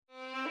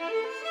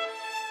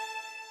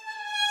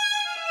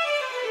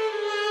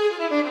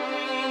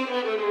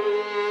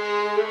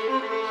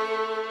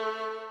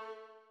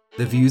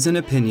The views and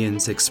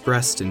opinions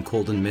expressed in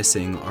Cold and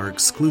Missing are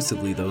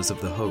exclusively those of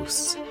the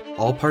hosts.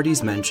 All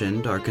parties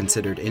mentioned are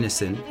considered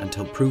innocent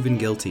until proven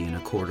guilty in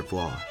a court of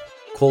law.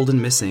 Cold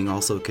and Missing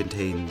also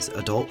contains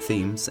adult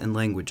themes and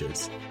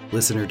languages.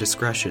 Listener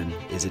discretion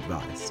is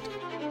advised.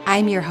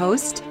 I'm your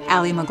host,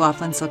 Allie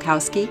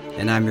McLaughlin-Solkowski.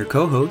 And I'm your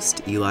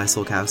co-host, Eli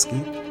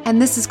Solkowski.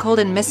 And this is Cold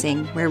and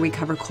Missing, where we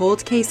cover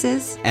cold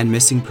cases and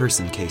missing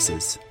person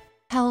cases.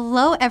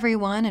 Hello,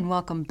 everyone, and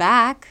welcome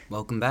back.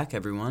 Welcome back,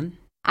 everyone.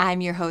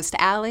 I'm your host,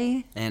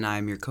 Allie. And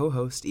I'm your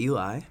co-host,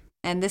 Eli.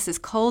 And this is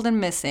Cold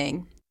and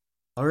Missing.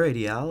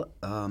 Alrighty, Al.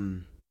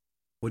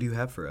 What do you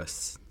have for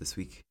us this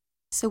week?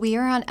 So we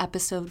are on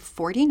episode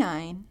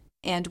 49,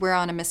 and we're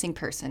on a missing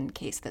person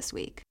case this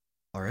week.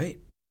 All right.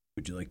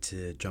 Would you like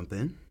to jump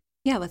in?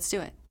 Yeah, let's do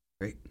it.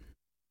 Great.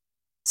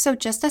 So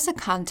just as a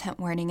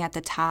content warning at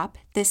the top,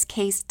 this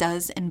case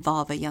does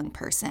involve a young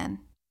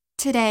person.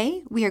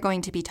 Today, we are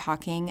going to be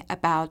talking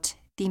about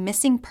the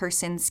missing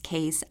persons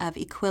case of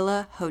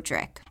Equilla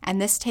Hodrick, and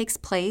this takes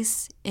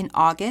place in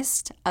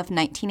August of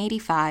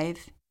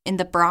 1985 in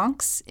the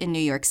Bronx in New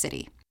York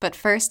City. But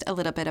first, a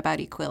little bit about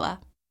Equilla.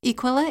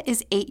 Equilla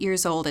is 8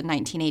 years old in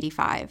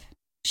 1985.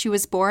 She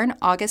was born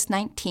August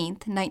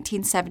 19th,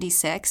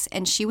 1976,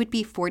 and she would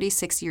be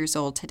 46 years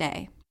old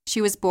today.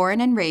 She was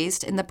born and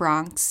raised in the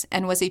Bronx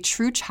and was a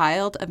true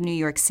child of New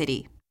York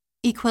City.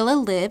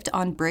 Equilla lived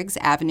on Briggs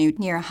Avenue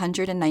near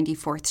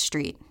 194th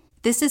Street.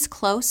 This is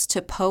close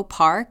to Poe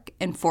Park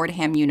and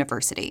Fordham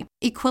University.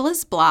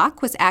 Equilla's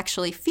block was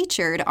actually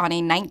featured on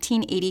a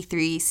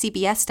 1983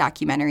 CBS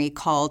documentary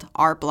called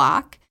Our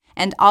Block,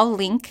 and I'll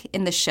link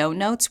in the show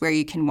notes where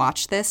you can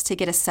watch this to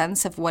get a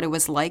sense of what it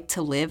was like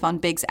to live on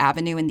Briggs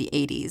Avenue in the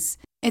 80s.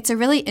 It's a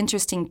really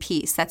interesting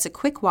piece that's a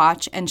quick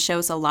watch and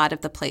shows a lot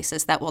of the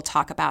places that we'll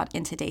talk about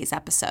in today's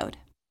episode.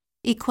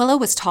 Equilla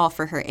was tall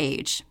for her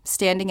age,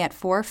 standing at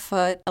 4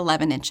 foot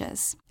 11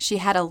 inches. She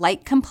had a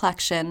light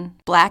complexion,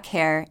 black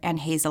hair, and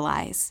hazel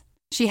eyes.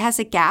 She has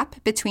a gap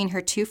between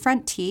her two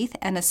front teeth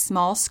and a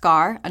small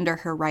scar under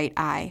her right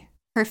eye.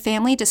 Her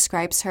family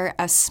describes her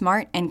as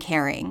smart and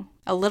caring,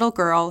 a little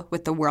girl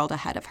with the world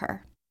ahead of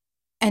her.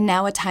 And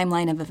now a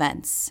timeline of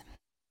events.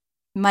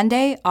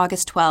 Monday,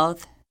 August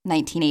 12th,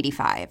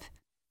 1985.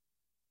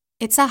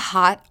 It's a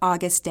hot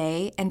August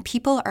day, and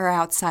people are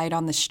outside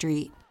on the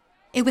street.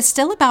 It was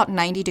still about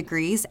 90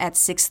 degrees at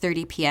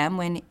 6:30 p.m.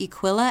 when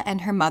Equilla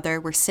and her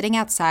mother were sitting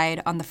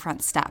outside on the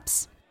front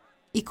steps.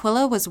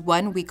 Equilla was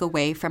 1 week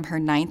away from her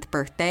 9th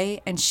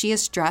birthday, and she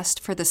is dressed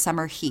for the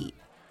summer heat,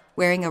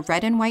 wearing a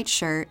red and white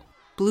shirt,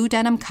 blue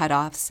denim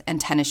cutoffs, and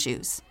tennis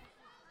shoes.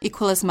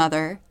 Equilla's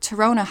mother,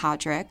 Tarona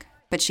Hodrick,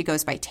 but she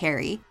goes by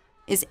Terry,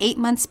 is 8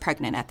 months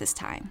pregnant at this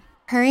time.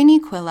 Her and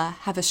Equilla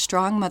have a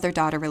strong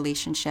mother-daughter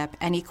relationship,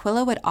 and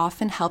Equilla would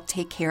often help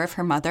take care of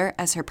her mother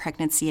as her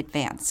pregnancy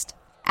advanced.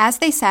 As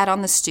they sat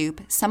on the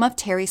stoop, some of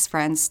Terry's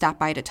friends stopped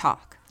by to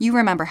talk. You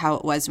remember how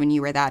it was when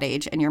you were that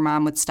age and your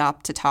mom would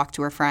stop to talk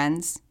to her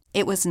friends?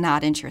 It was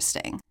not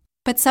interesting.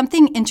 But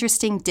something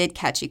interesting did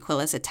catch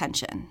Equilla's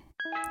attention.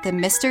 The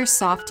Mr.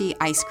 Softy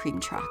ice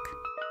cream truck.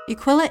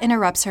 Equilla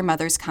interrupts her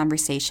mother's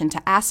conversation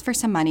to ask for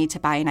some money to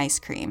buy an ice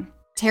cream.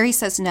 Terry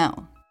says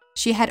no.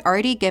 She had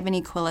already given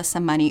Equilla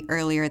some money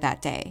earlier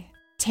that day.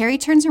 Terry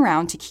turns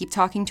around to keep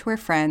talking to her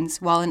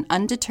friends while an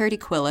undeterred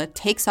Equilla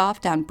takes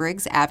off down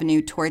Briggs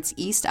Avenue towards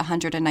East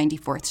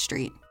 194th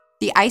Street.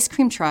 The ice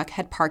cream truck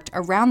had parked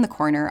around the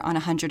corner on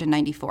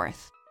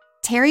 194th.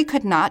 Terry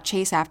could not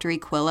chase after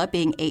Equilla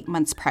being 8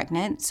 months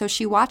pregnant, so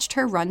she watched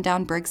her run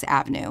down Briggs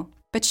Avenue,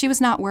 but she was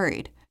not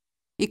worried.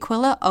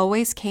 Equilla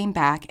always came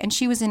back, and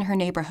she was in her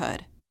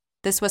neighborhood.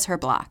 This was her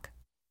block.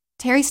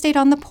 Terry stayed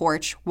on the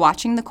porch,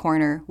 watching the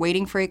corner,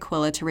 waiting for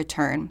Equilla to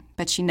return,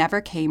 but she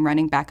never came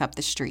running back up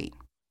the street.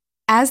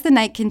 As the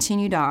night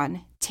continued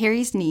on,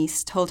 Terry's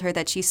niece told her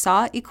that she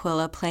saw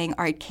Equilla playing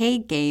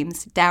arcade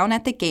games down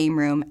at the game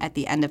room at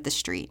the end of the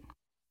street.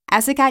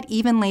 As it got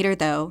even later,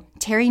 though,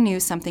 Terry knew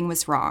something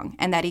was wrong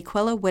and that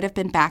Equilla would have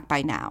been back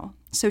by now,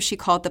 so she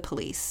called the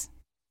police.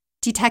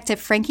 Detective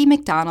Frankie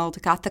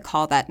McDonald got the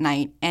call that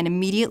night, and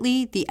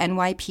immediately the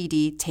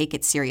NYPD take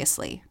it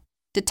seriously.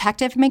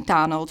 Detective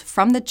McDonald,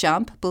 from the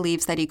jump,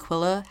 believes that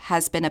Equilla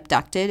has been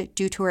abducted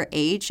due to her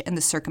age and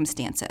the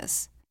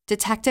circumstances.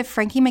 Detective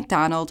Frankie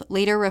McDonald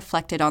later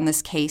reflected on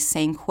this case,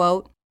 saying,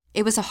 quote,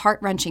 "It was a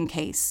heart-wrenching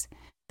case.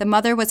 The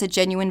mother was a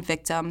genuine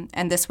victim,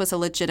 and this was a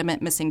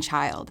legitimate missing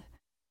child.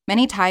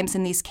 Many times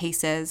in these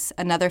cases,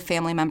 another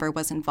family member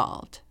was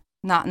involved.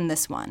 Not in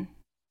this one."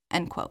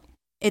 End quote.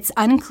 It's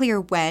unclear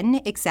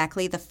when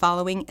exactly the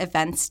following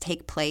events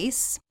take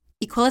place.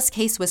 Equilla's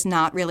case was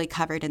not really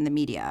covered in the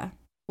media.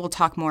 We'll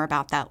talk more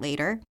about that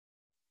later.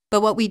 But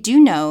what we do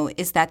know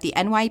is that the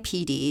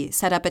NYPD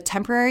set up a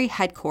temporary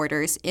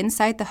headquarters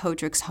inside the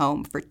Hodrick's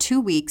home for 2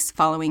 weeks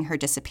following her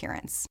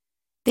disappearance.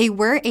 They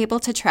were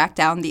able to track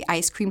down the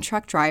ice cream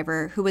truck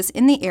driver who was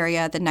in the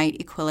area the night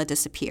Equilla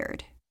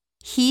disappeared.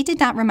 He did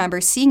not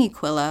remember seeing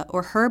Equilla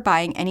or her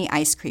buying any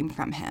ice cream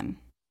from him.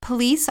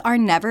 Police are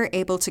never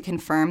able to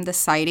confirm the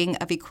sighting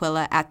of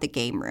Equilla at the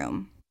game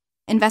room.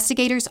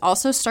 Investigators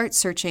also start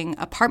searching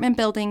apartment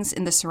buildings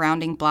in the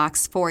surrounding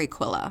blocks for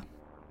Equilla.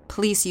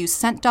 Police use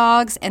scent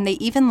dogs, and they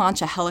even launch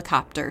a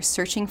helicopter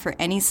searching for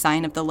any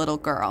sign of the little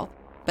girl,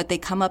 but they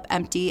come up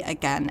empty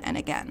again and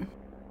again.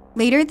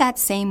 Later that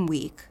same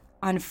week,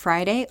 on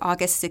Friday,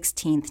 August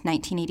 16,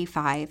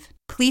 1985,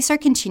 police are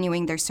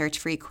continuing their search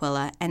for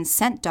Equilla, and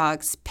scent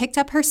dogs picked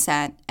up her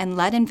scent and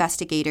led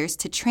investigators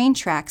to train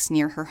tracks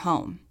near her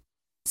home.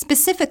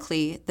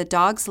 Specifically, the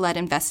dogs led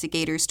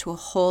investigators to a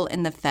hole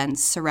in the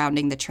fence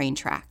surrounding the train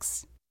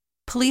tracks.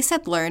 Police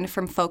had learned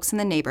from folks in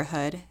the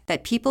neighborhood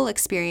that people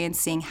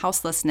experiencing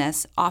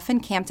houselessness often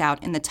camped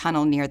out in the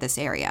tunnel near this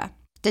area.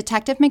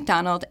 Detective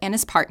McDonald and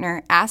his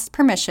partner asked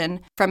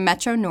permission from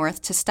Metro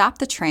North to stop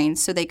the train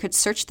so they could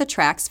search the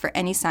tracks for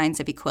any signs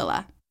of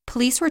Equilla.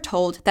 Police were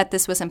told that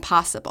this was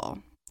impossible,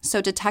 so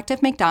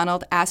Detective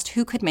McDonald asked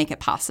who could make it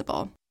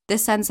possible.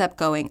 This ends up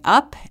going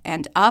up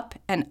and up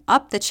and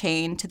up the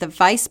chain to the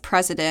vice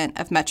president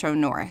of Metro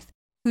North,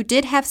 who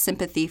did have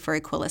sympathy for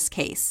Equilla's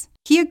case.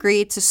 He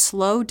agreed to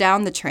slow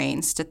down the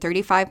trains to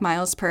 35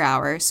 miles per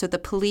hour so the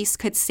police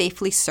could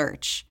safely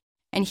search,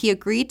 and he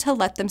agreed to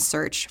let them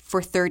search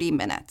for 30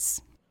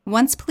 minutes.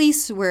 Once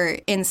police were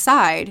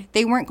inside,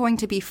 they weren't going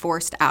to be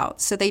forced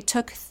out, so they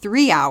took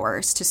 3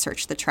 hours to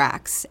search the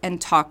tracks and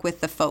talk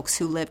with the folks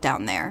who lived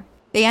down there.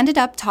 They ended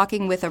up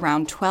talking with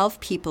around 12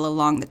 people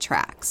along the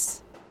tracks.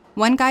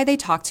 One guy they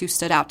talked to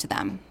stood out to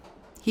them.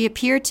 He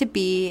appeared to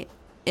be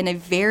in a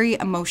very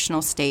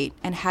emotional state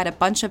and had a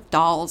bunch of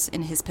dolls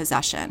in his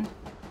possession.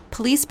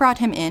 Police brought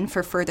him in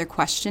for further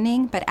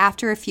questioning, but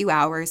after a few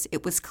hours,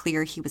 it was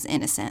clear he was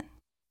innocent.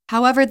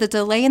 However, the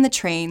delay in the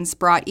trains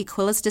brought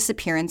Equilla's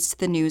disappearance to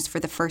the news for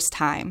the first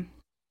time.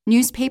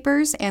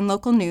 Newspapers and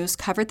local news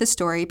covered the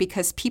story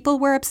because people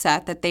were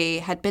upset that they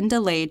had been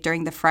delayed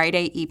during the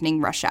Friday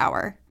evening rush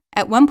hour.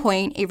 At one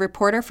point, a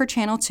reporter for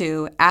Channel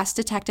 2 asked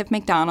Detective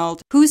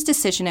McDonald whose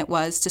decision it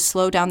was to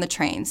slow down the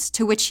trains,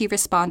 to which he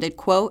responded,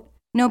 quote,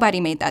 "Nobody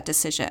made that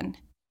decision.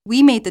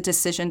 We made the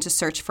decision to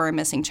search for a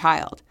missing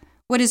child.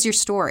 What is your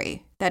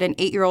story? That an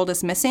 8-year-old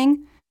is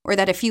missing? Or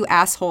that a few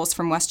assholes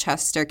from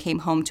Westchester came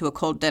home to a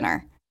cold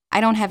dinner? I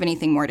don't have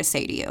anything more to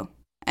say to you."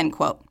 End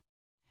quote.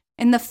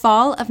 In the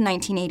fall of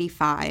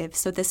 1985,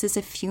 so this is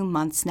a few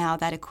months now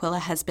that Equilla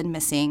has been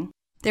missing,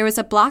 there was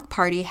a block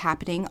party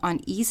happening on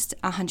East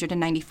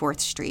 194th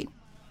Street.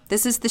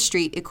 This is the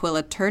street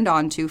Equilla turned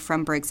onto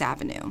from Briggs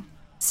Avenue.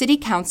 City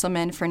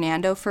Councilman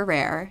Fernando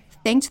Ferrer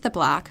thanked the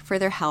block for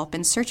their help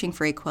in searching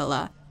for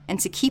Equilla and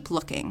to keep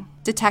looking.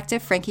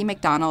 Detective Frankie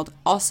McDonald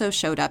also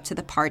showed up to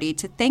the party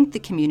to thank the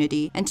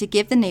community and to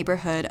give the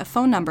neighborhood a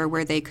phone number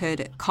where they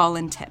could call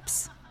in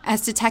tips.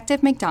 As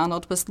Detective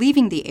McDonald was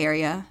leaving the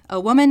area,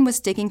 a woman was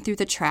digging through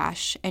the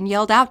trash and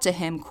yelled out to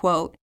him,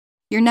 quote,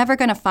 "You're never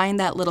going to find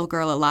that little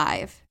girl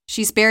alive.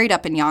 She's buried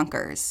up in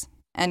Yonkers."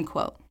 End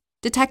quote.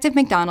 Detective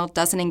McDonald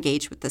doesn't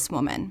engage with this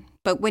woman,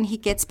 but when he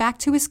gets back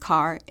to his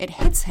car,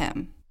 it hits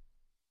him.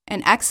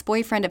 An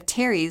ex-boyfriend of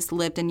Terry's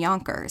lived in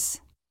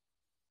Yonkers.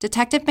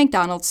 Detective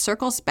McDonald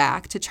circles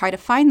back to try to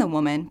find the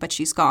woman, but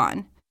she's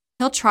gone.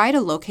 He'll try to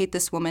locate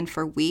this woman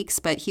for weeks,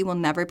 but he will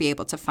never be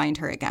able to find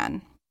her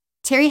again.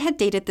 Terry had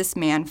dated this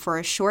man for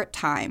a short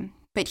time,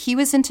 but he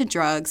was into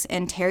drugs,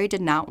 and Terry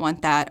did not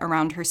want that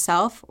around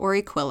herself or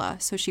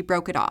Equilla, so she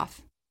broke it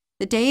off.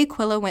 The day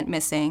Equilla went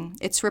missing,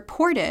 it's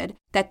reported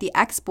that the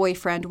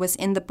ex-boyfriend was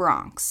in the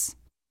Bronx.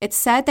 It's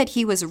said that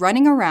he was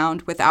running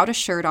around without a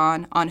shirt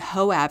on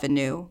Hoe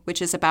Avenue, which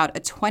is about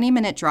a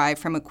 20-minute drive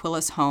from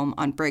Equilla's home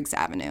on Briggs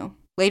Avenue.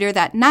 Later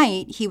that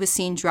night, he was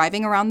seen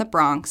driving around the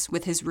Bronx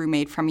with his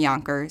roommate from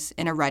Yonkers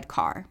in a red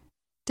car.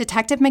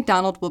 Detective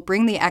McDonald will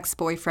bring the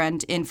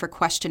ex-boyfriend in for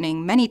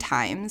questioning many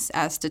times,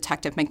 as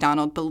Detective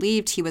McDonald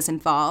believed he was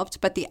involved,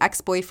 but the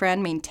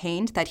ex-boyfriend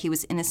maintained that he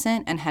was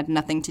innocent and had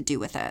nothing to do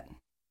with it.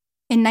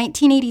 In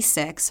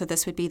 1986, so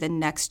this would be the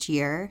next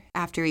year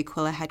after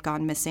Equilla had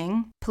gone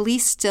missing,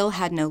 police still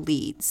had no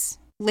leads.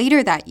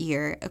 Later that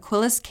year,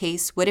 Equilla's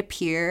case would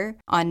appear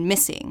on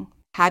Missing.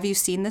 Have You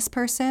Seen This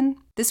Person?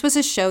 This was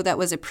a show that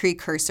was a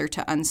precursor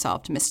to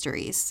Unsolved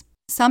Mysteries.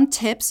 Some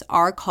tips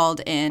are called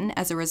in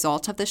as a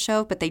result of the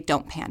show, but they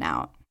don't pan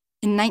out.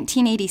 In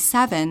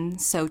 1987,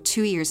 so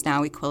 2 years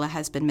now Equilla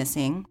has been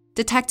missing,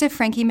 Detective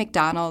Frankie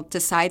McDonald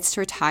decides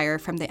to retire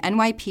from the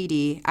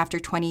NYPD after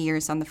 20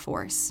 years on the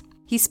force.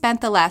 He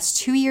spent the last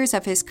 2 years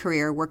of his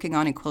career working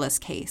on Equilla's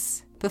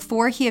case.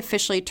 Before he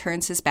officially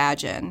turns his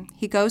badge in,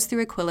 he goes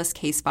through Equilla's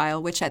case file,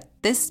 which at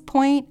this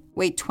point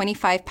weighed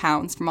 25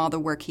 pounds from all the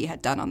work he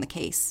had done on the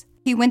case.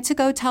 He went to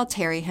go tell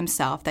Terry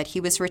himself that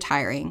he was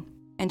retiring,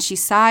 and she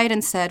sighed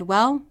and said,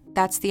 "Well,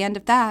 that's the end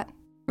of that."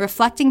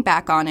 Reflecting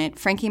back on it,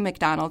 Frankie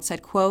McDonald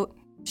said, quote,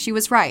 "She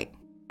was right.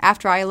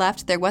 After I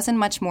left, there wasn't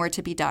much more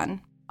to be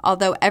done.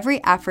 Although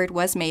every effort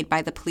was made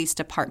by the police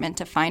department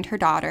to find her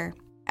daughter,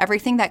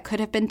 everything that could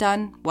have been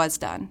done was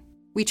done.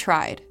 We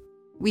tried.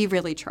 We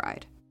really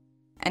tried."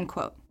 End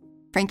quote.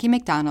 Frankie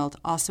McDonald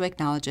also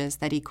acknowledges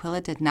that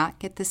Equilla did not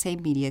get the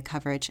same media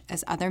coverage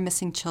as other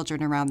missing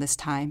children around this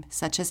time,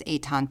 such as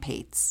Eitan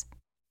Pates.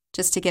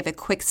 Just to give a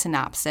quick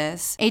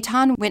synopsis,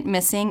 Eitan went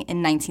missing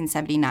in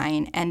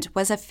 1979 and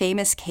was a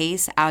famous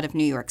case out of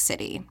New York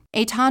City.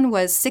 Eitan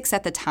was 6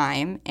 at the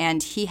time,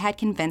 and he had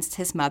convinced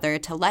his mother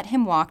to let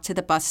him walk to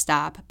the bus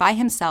stop by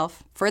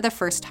himself for the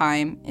first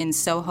time in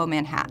Soho,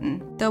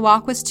 Manhattan. The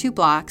walk was 2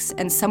 blocks,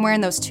 and somewhere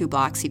in those 2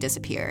 blocks he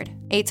disappeared.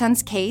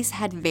 Eitan's case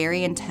had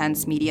very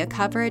intense media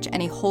coverage,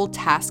 and a whole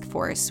task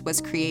force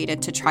was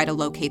created to try to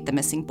locate the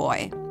missing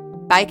boy.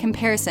 By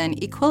comparison,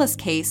 Equilla's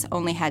case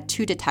only had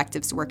 2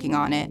 detectives working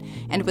on it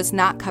and was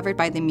not covered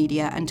by the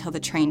media until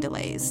the train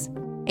delays.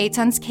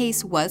 Eitan's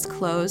case was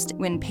closed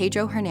when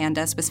Pedro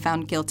Hernandez was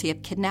found guilty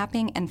of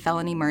kidnapping and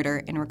felony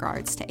murder in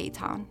regards to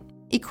Eitan.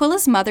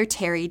 Equilla's mother,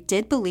 Terry,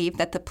 did believe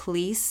that the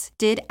police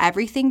did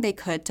everything they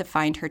could to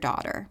find her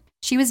daughter.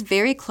 She was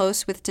very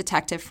close with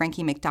Detective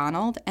Frankie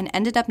McDonald and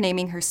ended up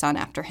naming her son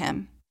after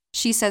him.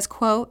 She says,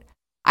 quote,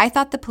 "I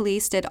thought the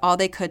police did all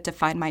they could to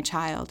find my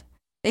child.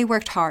 They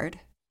worked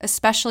hard.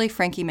 Especially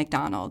Frankie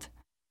McDonald.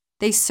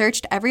 They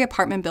searched every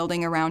apartment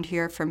building around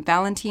here from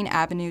Valentine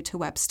Avenue to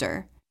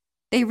Webster.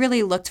 They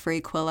really looked for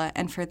Equilla,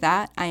 and for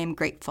that, I am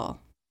grateful."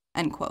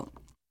 End quote.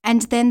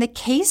 And then the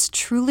case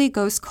truly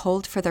goes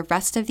cold for the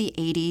rest of the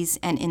 80s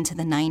and into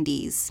the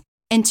 90s.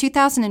 In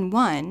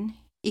 2001,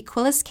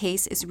 Equilla's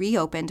case is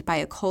reopened by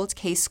a cold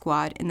case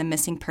squad in the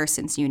Missing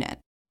Persons Unit.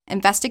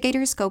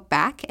 Investigators go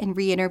back and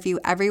re-interview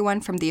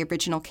everyone from the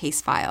original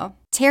case file.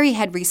 Terry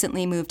had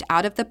recently moved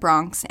out of the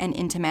Bronx and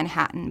into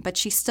Manhattan, but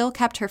she still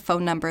kept her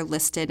phone number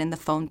listed in the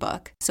phone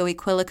book, so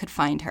Equilla could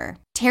find her.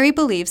 Terry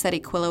believes that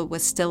Equilla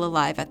was still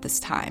alive at this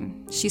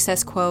time. She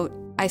says, quote,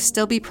 "I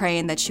still be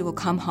praying that she will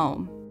come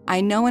home. I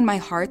know in my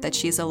heart that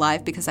she is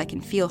alive because I can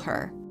feel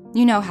her.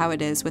 You know how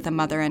it is with a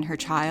mother and her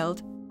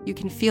child. You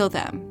can feel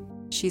them.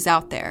 She's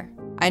out there.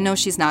 I know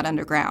she's not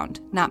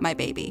underground, not my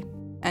baby."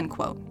 End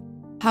quote.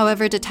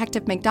 However,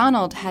 Detective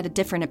McDonald had a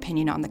different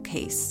opinion on the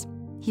case.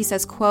 He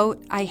says,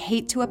 quote, "I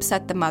hate to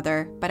upset the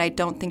mother, but I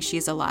don't think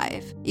she's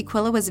alive.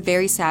 Equilla was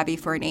very savvy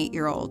for an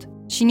 8-year-old.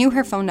 She knew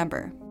her phone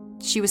number.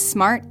 She was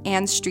smart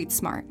and street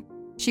smart.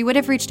 She would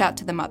have reached out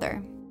to the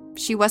mother.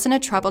 She wasn't a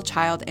troubled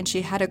child, and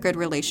she had a good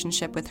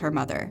relationship with her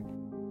mother.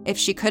 If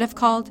she could have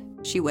called,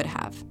 she would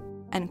have."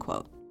 End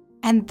quote.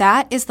 And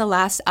that is the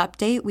last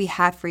update we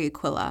have for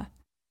Equilla.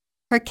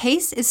 Her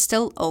case is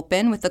still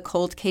open with the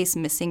Cold Case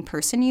Missing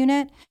Person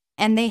Unit,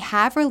 and they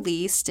have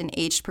released an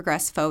age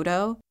progressed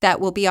photo that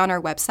will be on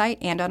our website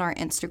and on our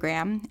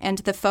Instagram. And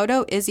the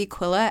photo is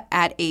Equilla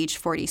at age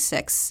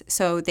 46,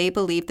 so they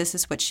believe this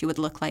is what she would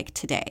look like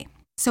today.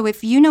 So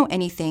if you know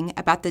anything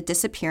about the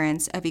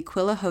disappearance of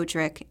Equilla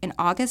Hodrick in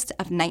August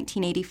of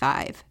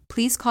 1985,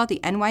 please call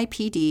the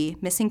NYPD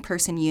Missing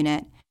Person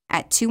Unit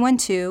at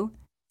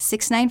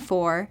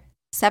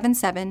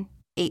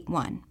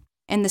 212-694-7781.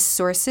 And the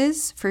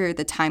sources for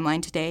the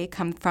timeline today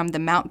come from the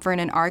Mount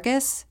Vernon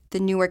Argus, the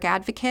Newark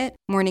Advocate,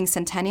 Morning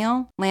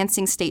Centennial,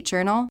 Lansing State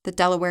Journal, the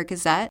Delaware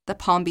Gazette, the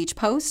Palm Beach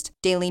Post,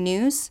 Daily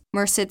News,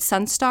 Merced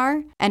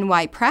Sunstar,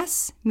 NY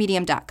Press,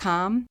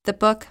 Medium.com, the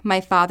book My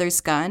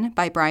Father's Gun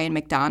by Brian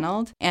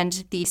McDonald,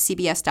 and the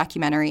CBS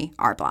documentary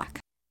Our Block.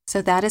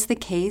 So that is the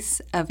case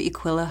of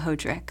Equilla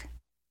Hodrick.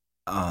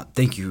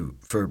 Thank you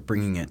for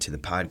bringing it to the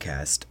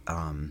podcast.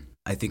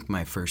 I think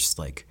my first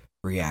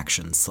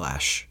reaction /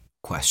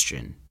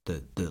 question,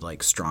 the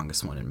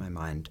strongest one in my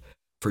mind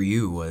for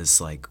you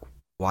was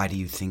why do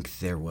you think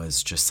there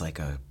was just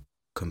a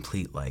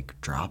complete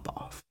drop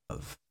off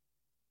of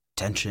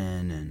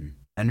tension and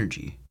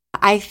energy?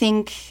 I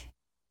think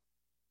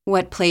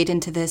what played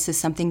into this is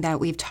something that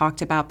we've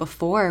talked about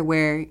before,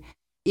 where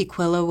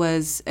Equilla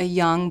was a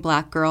young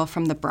Black girl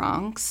from the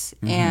Bronx,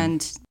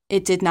 and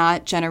it did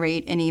not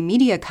generate any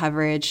media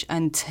coverage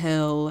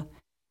until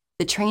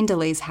the train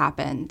delays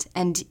happened.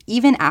 And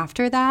even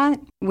after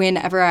that,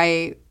 whenever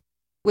I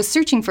was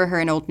searching for her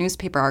in old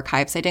newspaper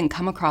archives, I didn't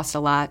come across a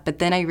lot, but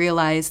then I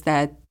realized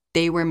that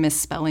they were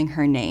misspelling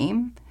her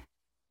name.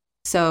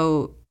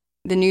 So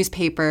the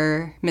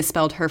newspaper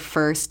misspelled her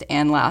first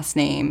and last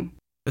name.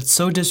 It's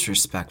so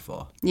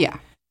disrespectful. Yeah.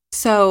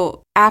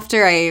 So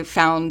after I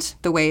found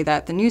the way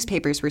that the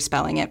newspapers were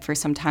spelling it for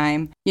some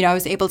time, I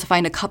was able to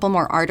find a couple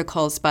more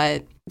articles,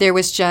 but there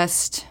was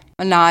just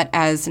not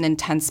as an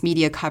intense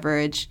media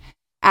coverage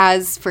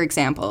as, for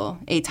example,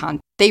 Eitan.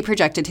 They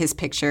projected his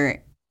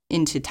picture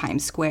into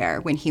Times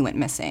Square when he went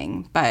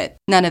missing, but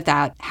none of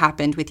that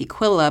happened with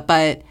Equilla.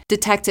 But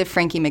Detective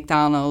Frankie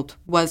McDonald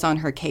was on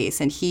her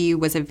case, and he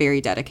was a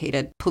very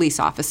dedicated police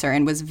officer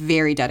and was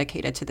very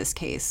dedicated to this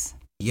case.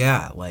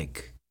 Yeah,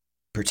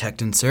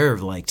 protect and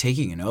serve,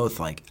 taking an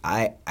oath.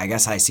 I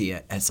guess I see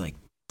it as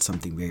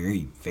something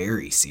very,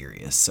 very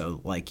serious.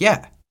 So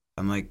yeah,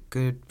 I'm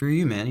good for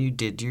you, man. You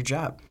did your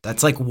job.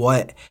 That's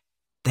what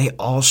they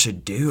all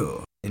should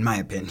do, in my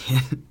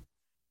opinion.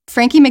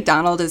 Frankie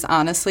McDonald is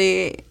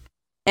honestly,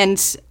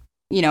 and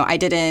I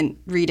didn't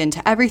read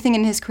into everything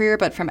in his career,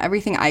 but from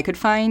everything I could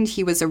find,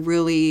 he was a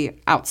really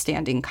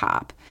outstanding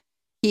cop.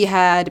 He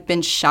had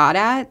been shot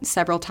at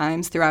several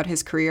times throughout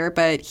his career,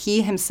 but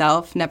he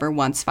himself never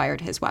once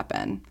fired his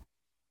weapon.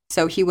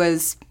 So he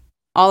was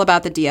all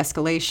about the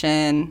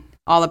de-escalation,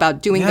 all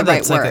about doing the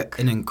right work. Like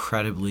an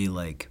incredibly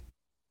like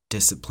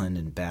disciplined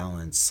and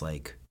balanced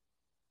like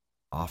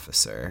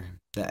officer.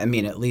 I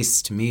mean, at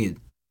least to me.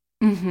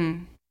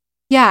 Mm-hmm.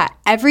 Yeah,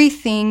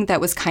 everything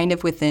that was kind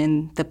of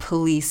within the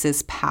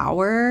police's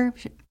power,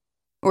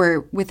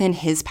 or within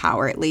his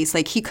power at least,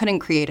 like he couldn't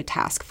create a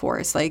task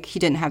force. Like he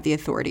didn't have the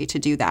authority to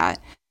do that.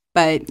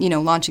 But,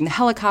 launching the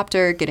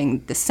helicopter,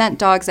 getting the scent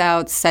dogs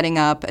out, setting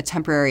up a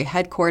temporary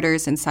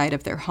headquarters inside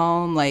of their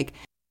home, like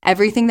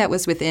everything that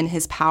was within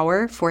his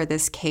power for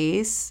this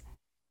case,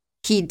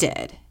 he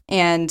did.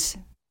 And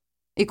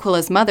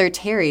Equilla's mother,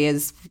 Terry,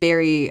 is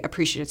very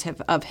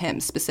appreciative of him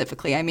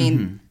specifically. I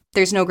mean,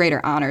 there's no greater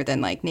honor than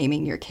like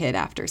naming your kid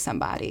after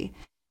somebody.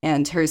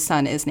 And her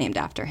son is named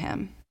after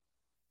him.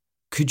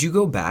 Could you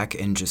go back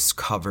and just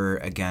cover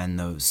again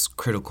those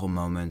critical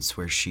moments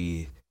where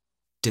she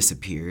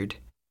disappeared?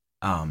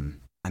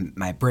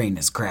 My brain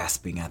is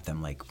grasping at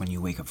them like when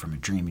you wake up from a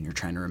dream and you're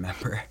trying to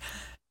remember.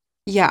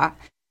 Yeah.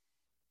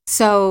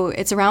 So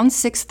it's around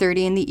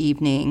 6:30 in the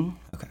evening.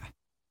 Okay.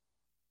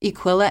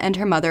 Equilla and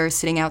her mother are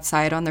sitting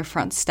outside on their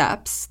front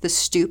steps, the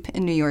Stoop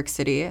in New York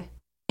City.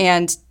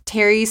 And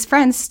Terry's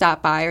friends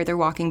stop by, or they're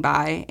walking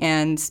by,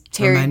 and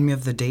Terry... Remind me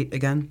of the date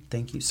again.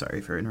 Thank you.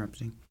 Sorry for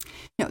interrupting.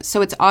 No,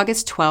 so it's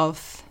August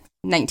 12th,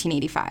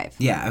 1985.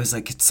 Yeah, I was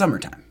like, it's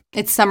summertime.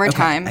 It's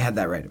summertime. Okay, I had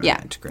that right in my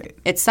mind. Great.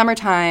 It's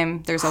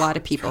summertime. There's a lot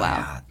of people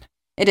out. Hot.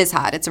 It is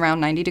hot. It's around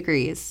 90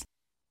 degrees.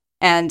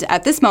 And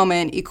at this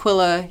moment,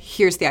 Equilla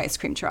hears the ice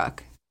cream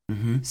truck.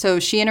 Mm-hmm. So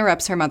she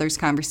interrupts her mother's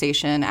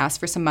conversation, asks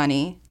for some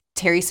money.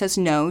 Terry says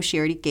no. She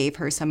already gave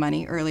her some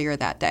money earlier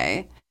that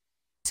day.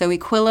 So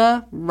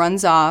Equilla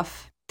runs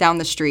off down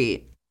the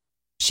street.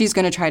 She's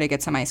going to try to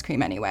get some ice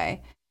cream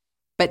anyway.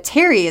 But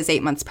Terry is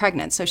 8 months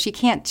pregnant, so she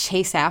can't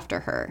chase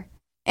after her.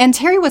 And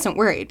Terry wasn't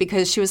worried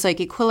because she was like,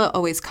 Equilla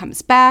always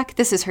comes back.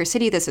 This is her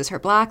city. This is her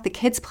block. The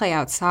kids play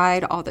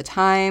outside all the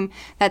time.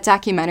 That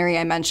documentary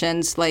I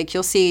mentioned, like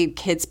you'll see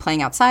kids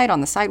playing outside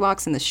on the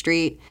sidewalks in the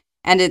street.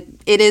 And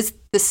it is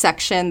the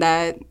section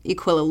that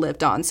Equilla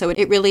lived on. So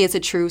it really is a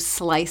true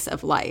slice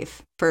of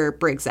life for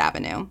Briggs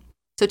Avenue.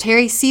 So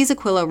Terry sees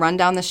Equilla run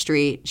down the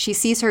street. She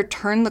sees her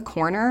turn the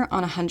corner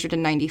on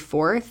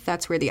 194th.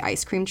 That's where the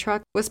ice cream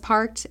truck was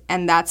parked.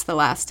 And that's the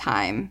last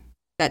time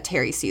that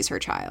Terry sees her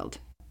child.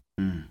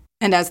 Mm.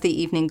 And as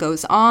the evening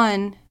goes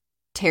on,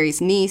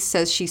 Terry's niece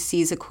says she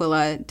sees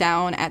Equilla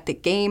down at the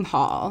game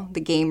hall, the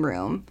game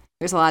room.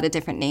 There's a lot of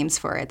different names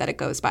for it that it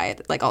goes by.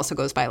 It like also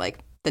goes by like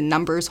the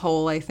numbers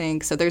hole, I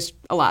think. So there's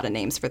a lot of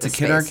names for this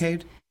space. It's a kid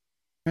arcade,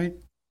 right?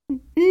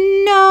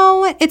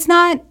 No, it's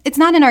not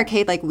an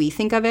arcade like we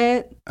think of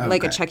it, okay.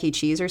 Like a Chuck E.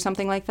 Cheese or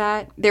something like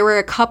that. There were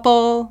a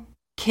couple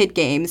kid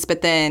games,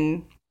 but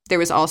then there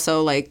was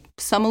also like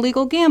some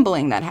illegal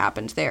gambling that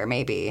happened there,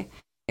 maybe.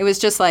 It was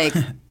just like...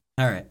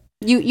 All right.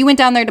 You went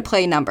down there to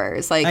play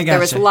numbers. Like there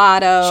was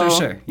lotto.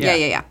 Sure.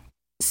 Yeah.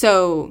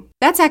 So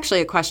that's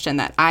actually a question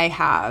that I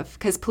have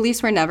because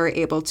police were never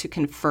able to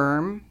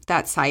confirm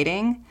that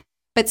sighting.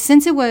 But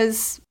since it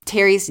was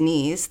Terry's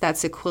niece,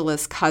 that's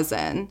Equilla's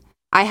cousin,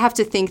 I have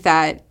to think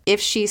that if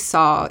she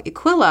saw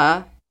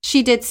Equilla,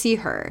 she did see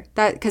her.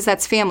 Because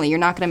that's family. You're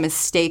not going to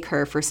mistake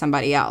her for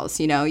somebody else.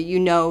 You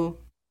know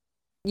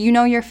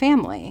your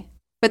family.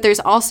 But there's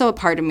also a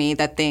part of me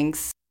that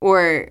thinks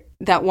or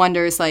that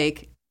wonders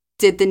like,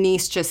 did the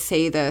niece just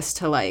say this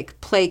to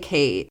like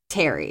placate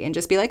Terry and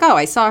just be like, oh,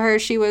 I saw her.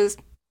 She was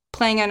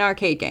playing an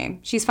arcade game.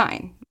 She's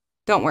fine.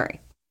 Don't worry.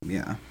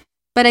 Yeah.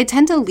 But I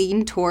tend to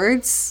lean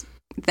towards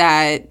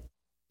that,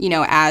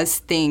 as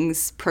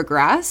things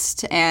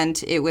progressed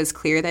and it was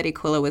clear that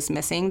Equilla was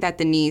missing, that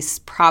the niece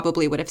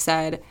probably would have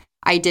said,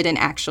 I didn't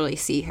actually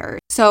see her.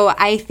 So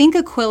I think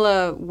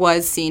Equilla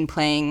was seen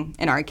playing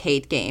an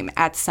arcade game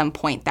at some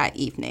point that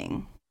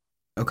evening.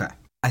 Okay.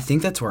 I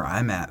think that's where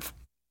I'm at.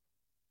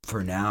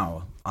 For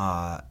now,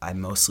 I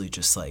mostly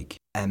just like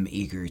am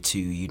eager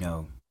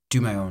to,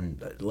 do my own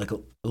like a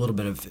little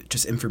bit of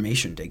just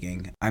information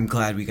digging. I'm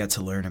glad we got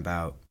to learn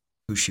about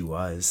who she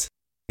was.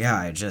 Yeah,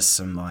 I just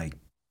am like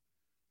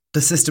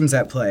the systems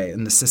at play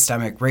and the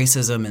systemic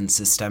racism and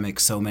systemic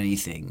so many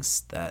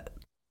things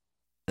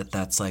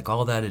that's like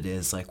all that it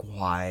is. Like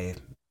why,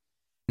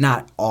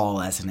 not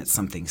all as in it's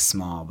something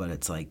small, but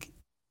it's like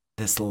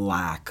this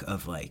lack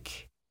of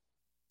like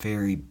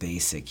very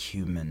basic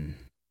human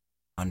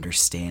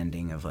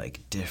understanding of like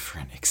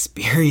different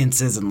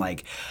experiences and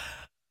like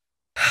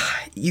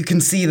you can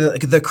see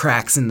the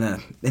cracks in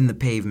the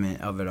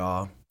pavement of it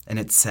all, and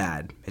it's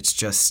sad. It's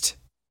just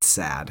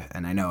sad,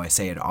 and I know I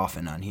say it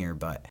often on here,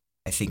 but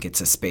I think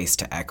it's a space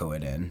to echo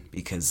it in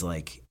because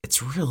like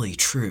it's really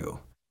true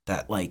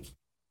that like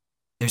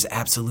there's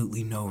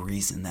absolutely no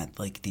reason that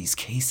like these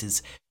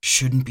cases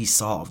shouldn't be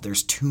solved.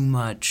 There's too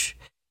much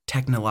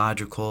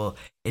technological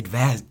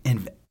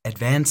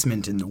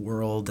advancement in the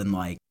world, and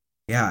like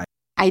yeah.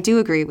 I do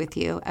agree with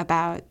you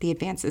about the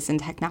advances in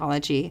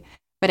technology,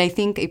 but I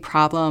think a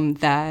problem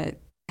that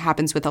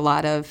happens with a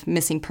lot of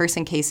missing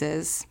person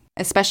cases,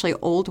 especially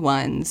old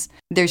ones,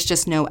 there's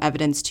just no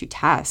evidence to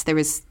test. There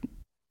was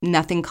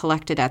nothing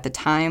collected at the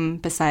time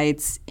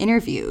besides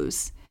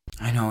interviews.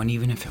 I know, and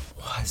even if it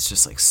was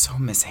just like so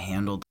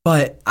mishandled,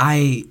 but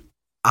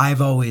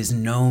I've always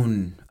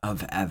known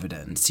of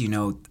evidence.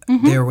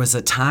 There was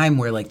a time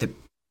where like the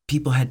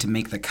people had to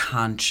make the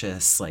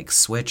conscious like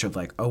switch of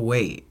like, oh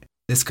wait,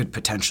 this could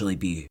potentially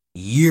be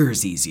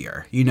years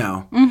easier.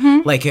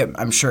 Like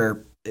I'm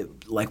sure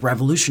like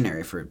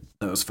revolutionary for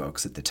those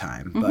folks at the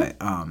time, but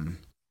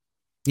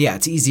yeah,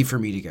 it's easy for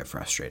me to get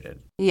frustrated.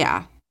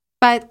 Yeah,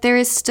 but there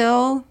is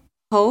still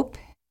hope.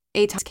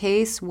 Eitan's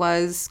case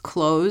was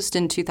closed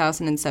in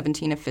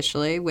 2017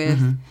 officially with,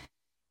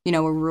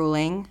 a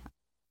ruling.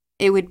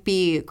 It would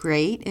be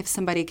great if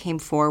somebody came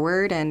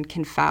forward and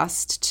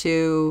confessed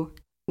to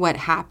what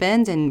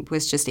happened and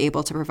was just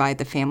able to provide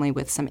the family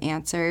with some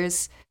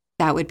answers.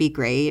 That would be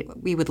great.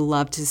 We would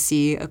love to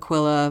see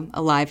Equilla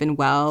alive and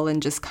well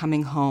and just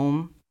coming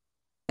home.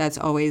 That's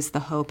always the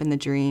hope and the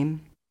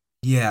dream.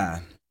 Yeah,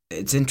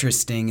 it's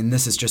interesting, and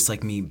this is just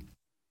like me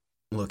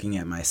looking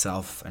at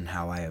myself and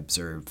how I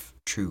observe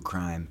true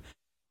crime.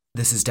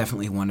 This is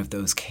definitely one of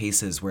those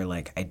cases where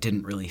like I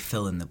didn't really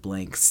fill in the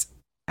blanks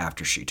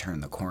after she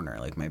turned the corner.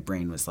 Like my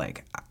brain was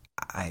like,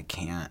 I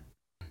can't,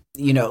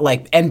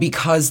 and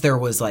because there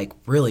was like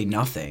really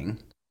nothing,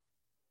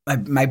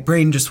 my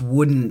brain just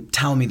wouldn't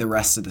tell me the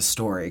rest of the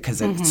story because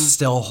it's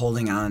still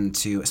holding on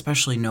to,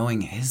 especially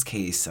knowing his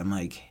case. I'm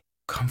like,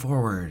 come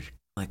forward,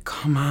 like,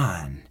 come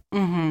on.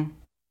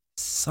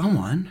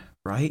 Someone,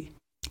 right?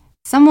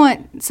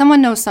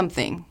 Someone knows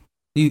something.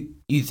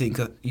 You think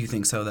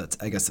so?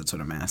 I guess that's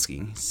what I'm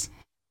asking.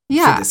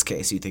 Yeah. For this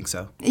case, you think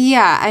so?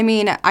 Yeah, I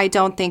mean, I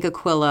don't think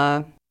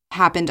Equilla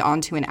happened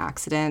onto an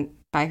accident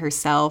by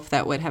herself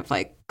that would have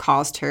like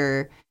caused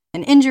her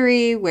an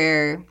injury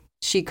where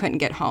she couldn't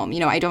get home.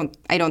 I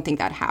don't think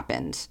that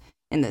happened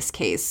in this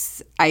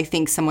case. I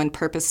think someone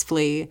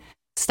purposefully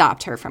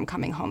stopped her from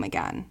coming home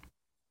again.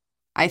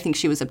 I think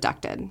she was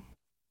abducted.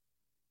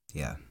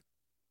 Yeah.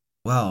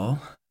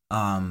 Well,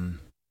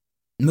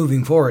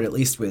 moving forward, at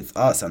least with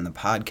us on the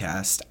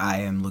podcast,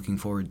 I am looking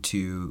forward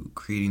to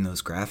creating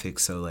those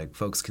graphics so like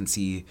folks can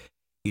see,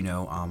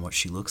 what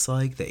she looks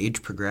like, the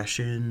age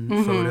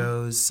progression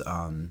photos,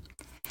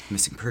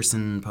 missing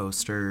person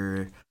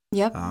poster.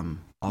 Yep.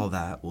 All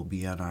that will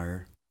be on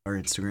our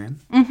Instagram.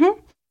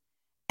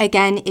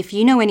 Again, if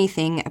you know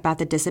anything about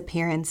the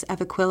disappearance of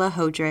Equilla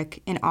Hodrick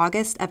in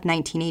August of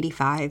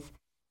 1985,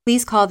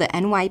 please call the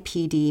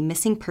NYPD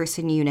Missing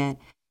Person Unit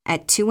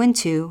at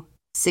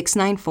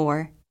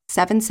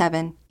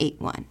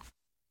 212-694-7781.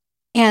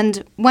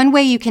 And one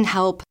way you can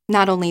help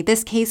not only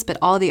this case, but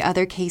all the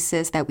other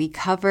cases that we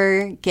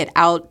cover get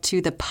out to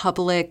the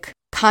public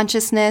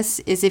consciousness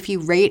is if you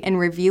rate and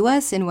review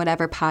us in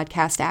whatever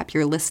podcast app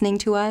you're listening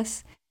to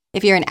us.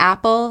 If you're an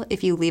Apple,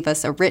 if you leave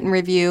us a written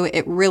review,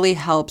 it really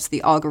helps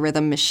the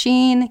algorithm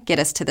machine get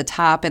us to the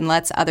top and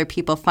lets other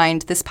people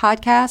find this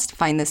podcast,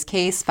 find this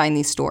case, find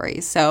these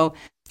stories. So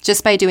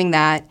just by doing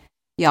that,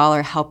 y'all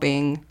are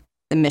helping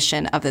the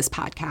mission of this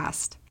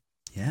podcast.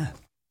 Yeah.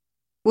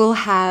 We'll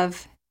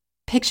have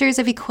pictures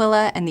of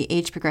Equilla and the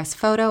age progressed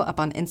photo up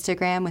on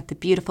Instagram with the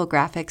beautiful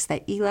graphics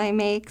that Eli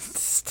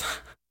makes.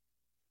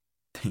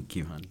 Thank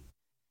you, honey.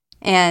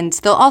 And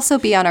they'll also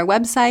be on our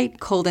website,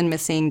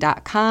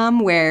 coldandmissing.com,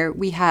 where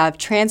we have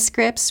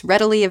transcripts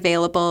readily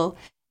available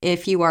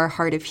if you are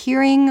hard of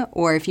hearing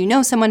or if you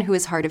know someone who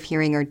is hard of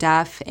hearing or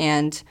deaf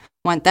and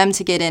want them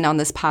to get in on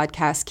this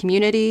podcast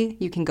community.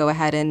 You can go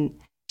ahead and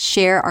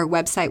share our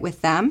website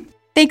with them.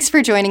 Thanks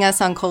for joining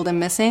us on Cold and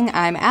Missing.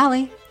 I'm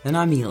Allie. And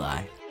I'm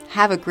Eli.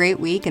 Have a great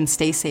week and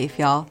stay safe,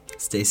 y'all.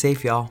 Stay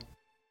safe, y'all.